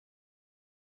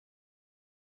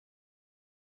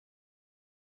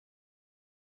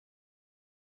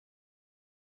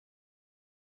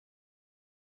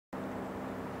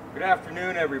Good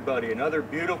afternoon, everybody. Another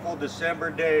beautiful December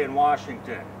day in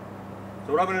Washington.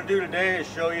 So what I'm going to do today is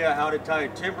show you how to tie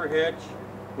a timber hitch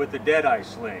with a deadeye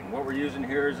sling. What we're using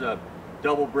here is a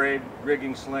double braid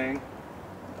rigging sling.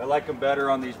 I like them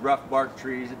better on these rough bark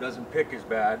trees. It doesn't pick as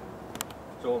bad.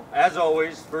 So as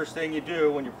always, first thing you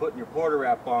do when you're putting your porter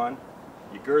wrap on,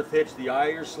 you girth hitch the eye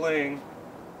of your sling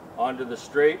onto the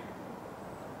straight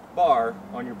bar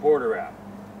on your porter wrap.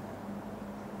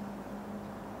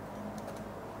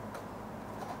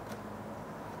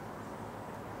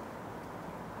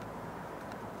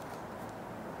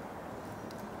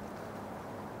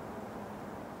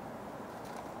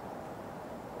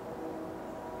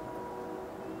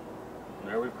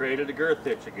 There we've created a girth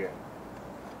hitch again.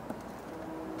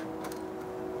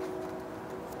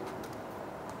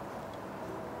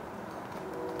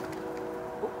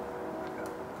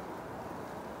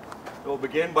 So we'll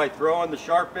begin by throwing the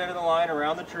sharp end of the line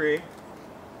around the tree.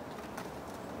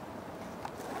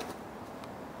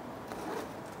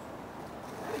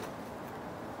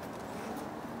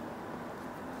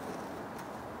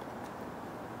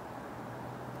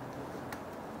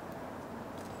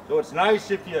 So it's nice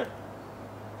if you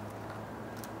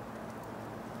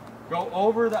go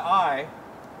over the eye,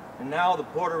 and now the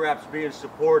porter wrap's being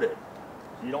supported,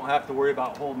 so you don't have to worry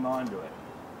about holding on to it.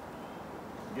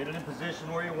 Get it in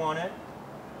position where you want it,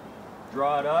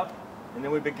 draw it up, and then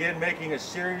we begin making a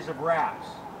series of wraps.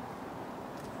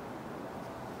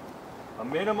 A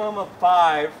minimum of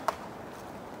 5,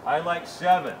 I like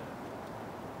 7.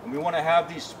 And we want to have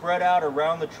these spread out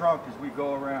around the trunk as we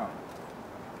go around.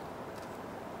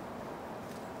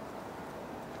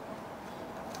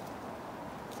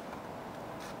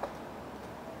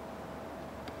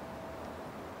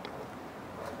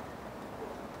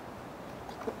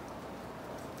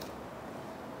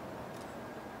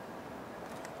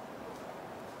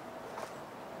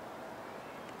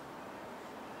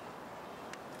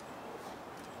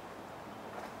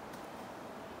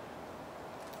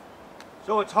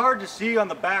 So it's hard to see on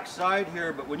the back side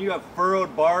here, but when you have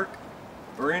furrowed bark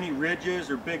or any ridges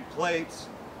or big plates,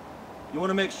 you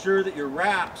want to make sure that your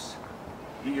wraps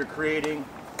that you're creating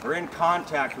are in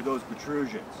contact with those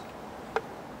protrusions.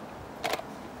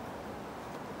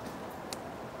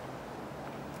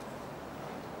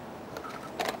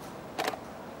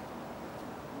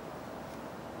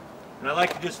 And I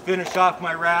like to just finish off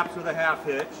my wraps with a half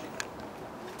hitch.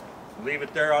 Leave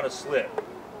it there on a slit.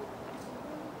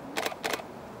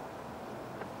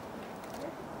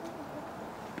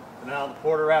 Now the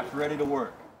porter wrap's ready to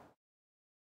work.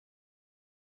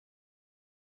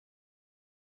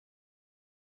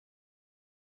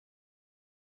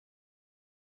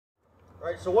 All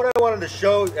right, so what I wanted to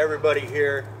show everybody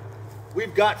here,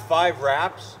 we've got 5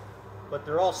 wraps, but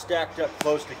they're all stacked up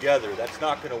close together. That's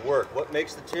not going to work. What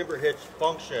makes the timber hitch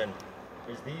function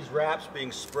is these wraps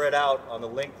being spread out on the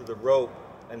length of the rope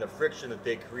and the friction that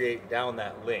they create down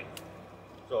that length.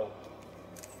 So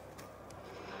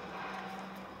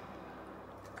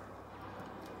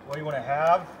what you want to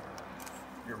have,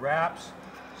 your wraps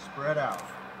spread out.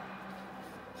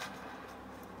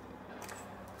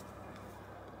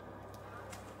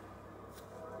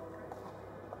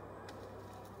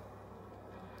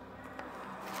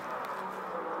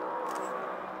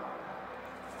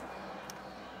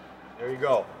 There you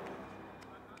go.